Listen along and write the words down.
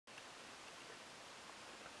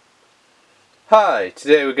Hi,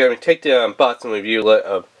 today we're going to take the unboxing review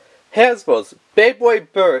of Hasbro's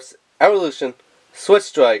Beyblade Burst Evolution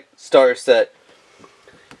SWiTCH starter set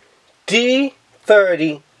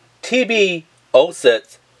D30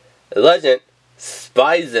 TB06 Legend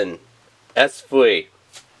SPRYZEN S3,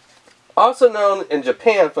 also known in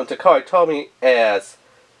Japan from Takara Tomy as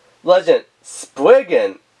Legend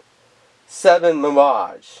SPRYZEN 7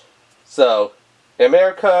 Mirage. So, in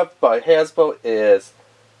America by Hasbro is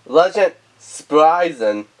Legend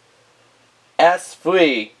SPRYZEN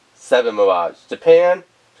S3 7 Mirage. Japan,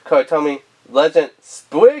 Takara Tomy, Legend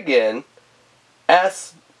SPRYZEN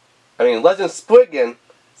Legend SPRYZEN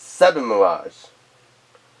 7 Mirage.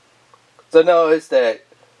 So notice that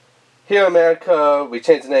here in America we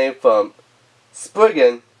changed the name from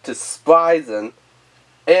SPRYZEN to SPRYZEN,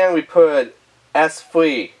 and we put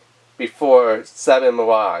S3 before 7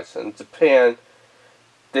 Mirage. In Japan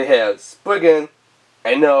they have SPRYZEN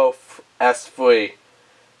and no S3.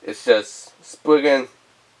 It's just SPRYZEN,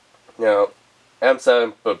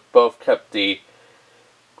 M7, but both kept the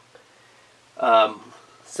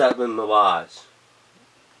 7 Mirage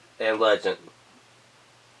and Legend.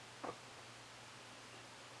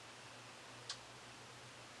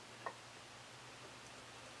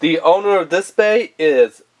 The owner of this bay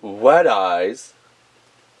is Red Eyes.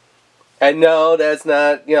 And no, that's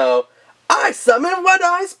not, I summoned Red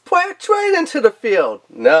Eyes Black Trade into the field.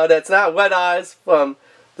 No, that's not Red Eyes from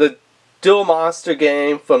the Dual Monster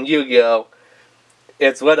game from Yu-Gi-Oh!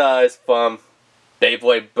 It's Red Eyes from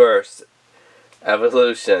Beyblade Burst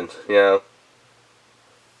Evolution,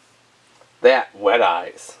 That Red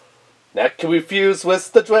Eyes. That can be fused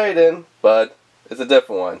with the Drayden, but it's a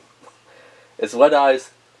different one. It's Red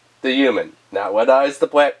Eyes the human, not Red Eyes the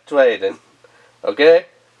Black Drayden. Okay?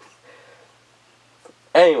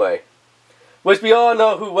 Anyway, which we all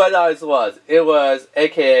know who Red Eyes was. It was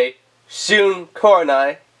aka Shun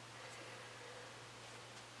Koronai.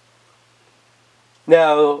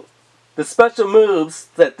 Now, the special moves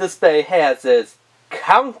that this bay has is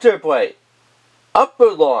Counter Blade,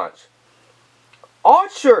 Upper Launch,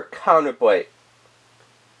 Archer Counter Blade,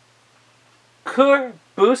 Cure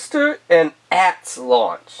Booster, and Axe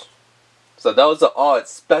Launch. So those are all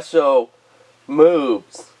its special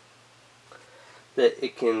moves that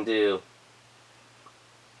it can do.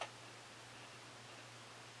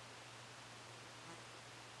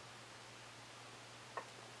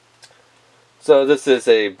 So this is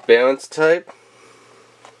a balance type.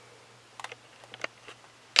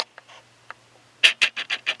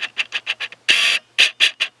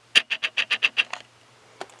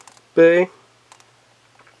 Bay.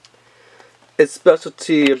 Its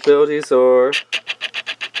specialty abilities are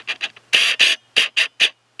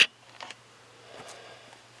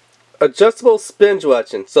adjustable spin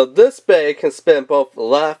direction. So this bay can spin both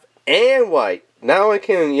left and right. Now it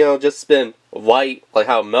can, just spin right, like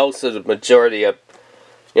how most of the majority of,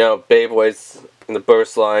 Beyblades in the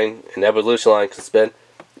Burst line and Evolution line can spin.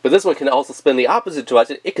 But this one can also spin the opposite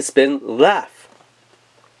direction. It can spin left.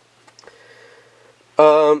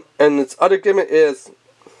 And its other gimmick is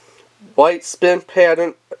white spin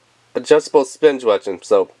pattern, adjustable spin direction.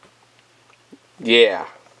 So, yeah.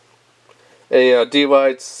 And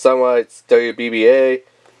D-Lights, Sunlights, WBBA,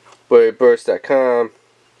 BladeBurst.com,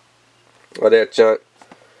 all that junk.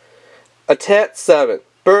 Attack 7,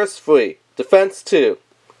 Burst 3, Defense 2,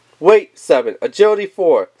 Weight 7, Agility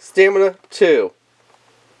 4, Stamina 2.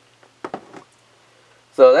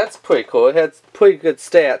 So that's pretty cool. It has pretty good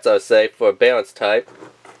stats, I would say, for a balance type.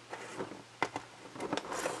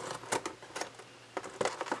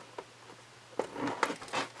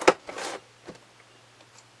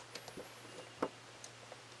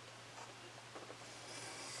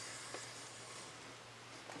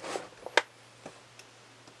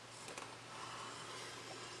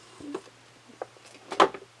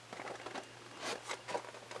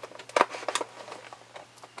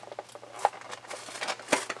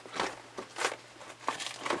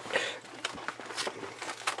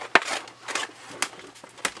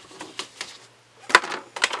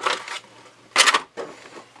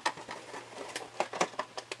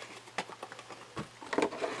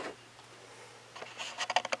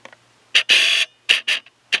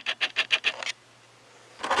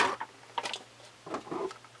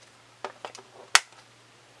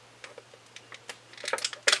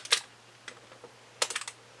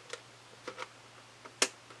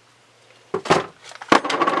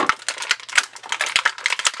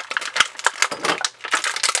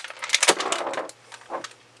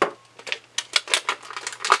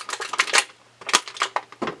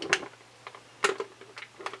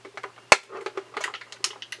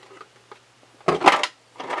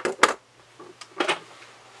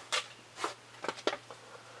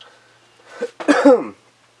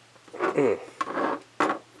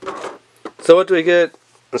 So what do we get?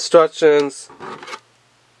 Instructions,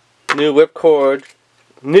 new whipcord,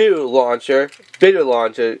 new launcher, bigger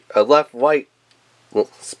launcher, a left-right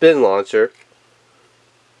spin launcher.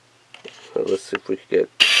 So let's see if we can get,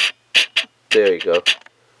 there you go.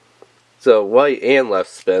 So right and left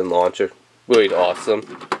spin launcher, really awesome.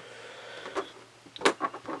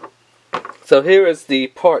 So here is the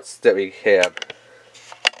parts that we have.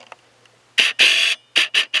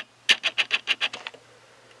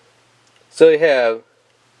 So we have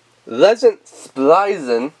Legend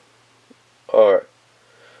SPRYZEN, or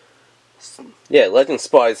yeah, Legend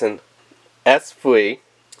SPRYZEN S3.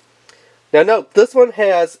 Now note, this one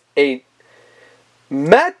has a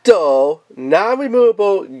metal,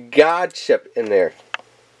 non-removable God chip in there.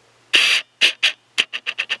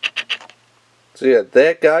 So yeah,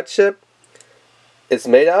 that God chip is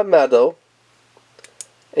made out of metal,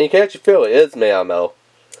 and you can actually feel it is made out of metal,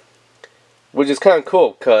 which is kind of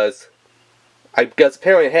cool because I guess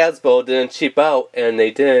apparently Hasbro didn't cheap out and they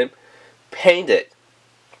didn't paint it.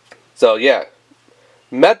 So yeah,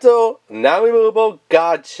 metal, non-removable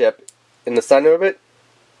God chip in the center of it,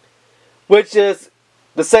 which is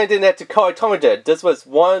the same thing that TB06 did. This was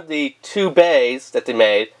one of the 2 bays that they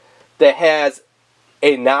made that has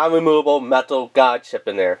a non-removable metal God chip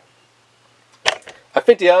in there. I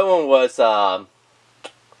think the other one was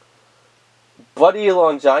Bloody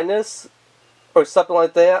Longinus or something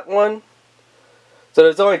like that one. So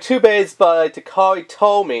there's only 2 bays by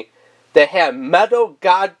TB06 that had metal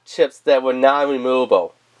God chips that were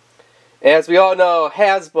non-removable. And as we all know,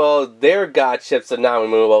 Hasbro, their God chips are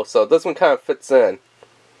non-removable, so this one kind of fits in.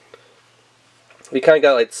 We kind of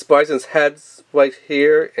got like SPRYZEN's heads right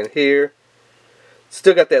here and here.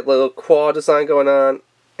 Still got that little claw design going on,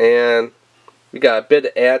 and we got a bit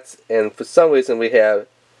of ats, and for some reason we have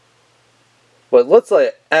what looks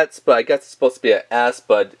like an ats, but I guess it's supposed to be an S,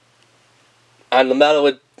 but on the metal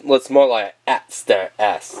it looks more like an ats than an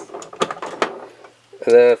S.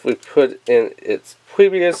 And then if we put in its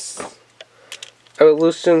previous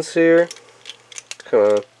evolutions here, come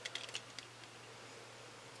on,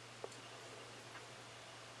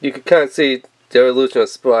 you can kind of see the evolution of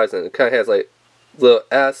SPRYZEN. It kind of has like little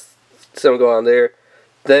S, something going on there.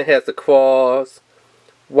 Then it has the claws,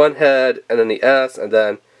 one head, and then the S, and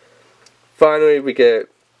then finally we get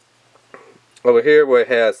over here where it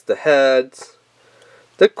has the heads,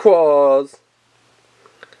 the claws,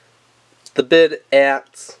 the big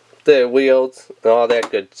ats, the wheels, and all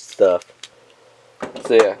that good stuff.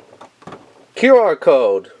 So yeah, QR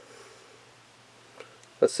code.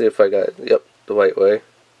 Let's see if I got it, yep, the right way.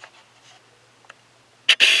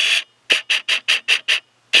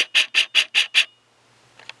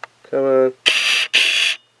 Come on.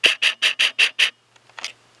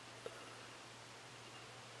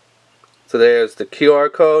 So there's the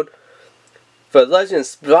QR code for Legend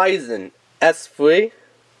SPRYZEN S3.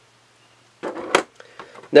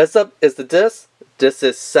 Next up is the disc. This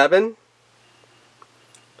is 7.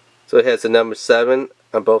 So it has the number 7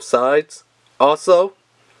 on both sides. Also,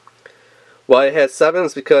 why it has 7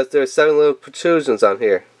 is because there are 7 little protrusions on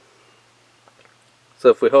here. So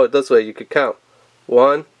if we hold it this way, you could count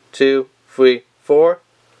 1, 2, 3, 4,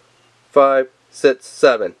 5, 6,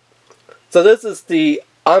 7. So this is the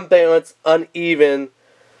unbalanced, uneven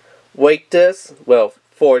weight disc, well,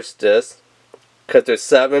 forged disc, because there's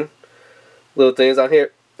 7 little things on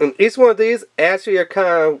here. And each one of these actually are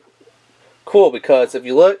kind of cool because if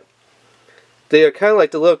you look, they are kind of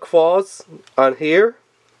like the little claws on here,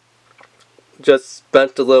 just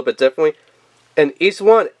bent a little bit differently. And each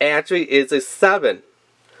one actually is a 7.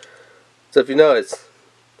 So if you notice,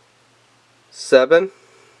 7,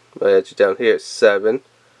 I'll add you down here, 7,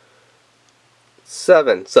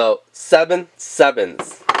 7. So 7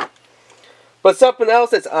 sevens. But something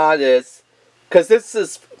else that's odd is, because this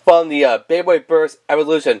is from the Beyblade Burst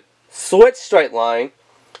Evolution SWiTCH strike line,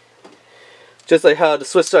 just like how the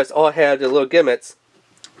SWiTCH strikes all have their little gimmicks,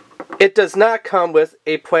 it does not come with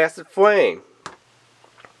a plastic frame.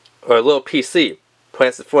 Or a little PC.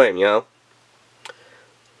 Plastic frame, you know?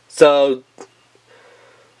 So,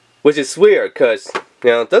 which is weird, because,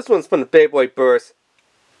 you know, this one's from the Beyblade Burst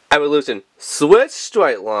Evolution SWiTCH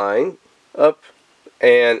strike line up,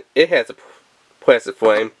 and it has a plastic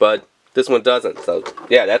frame, but this one doesn't. So,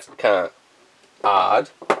 yeah, that's kind of odd.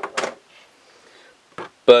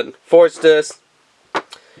 But forged disc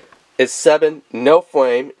is 7, no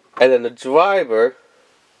frame, and then the driver,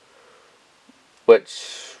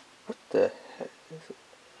 which, what the heck is it?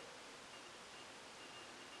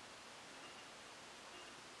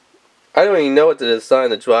 I don't even know what the design of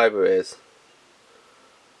the driver is.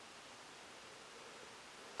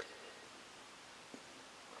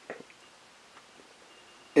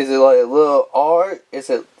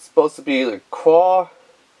 supposed to be the claw.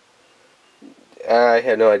 I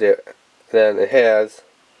have no idea. Then it has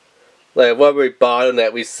like a rubbery bottom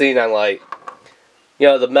that we've seen on like, you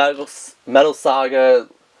know, the Metal Saga,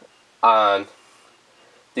 on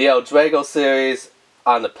the El Drago series,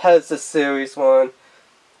 on the Pegasus series one.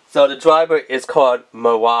 So the driver is called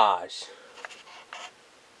Mirage.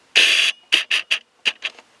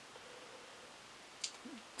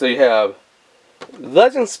 So you have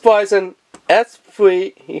Legend SPRYZEN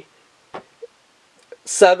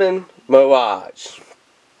S3-7 Mirage.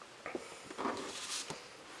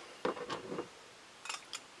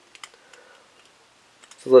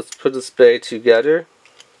 So let's put this blade together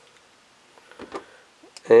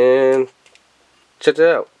and check it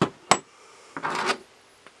out.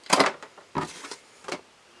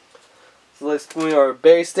 So let's bring our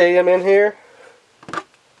base stadium in here.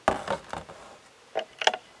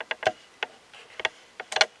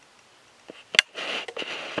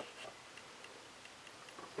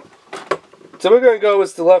 So we're going to go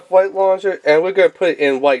with the left-right launcher, and we're going to put it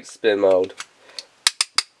in white spin mode.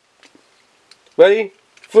 Ready?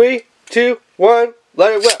 3, 2, 1,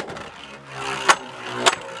 let it rip!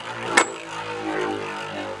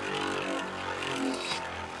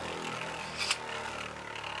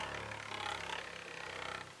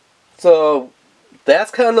 So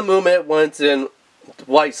that's kind of the movement when it's in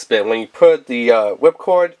white spin. When you put the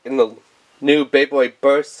whipcord in the new BEYBLADE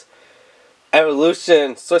Burst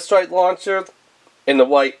Evolution SWiTCH launcher in the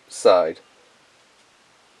white side.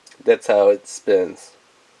 That's how it spins.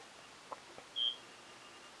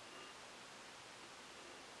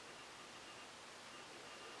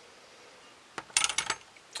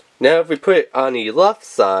 Now if we put it on the left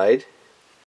side,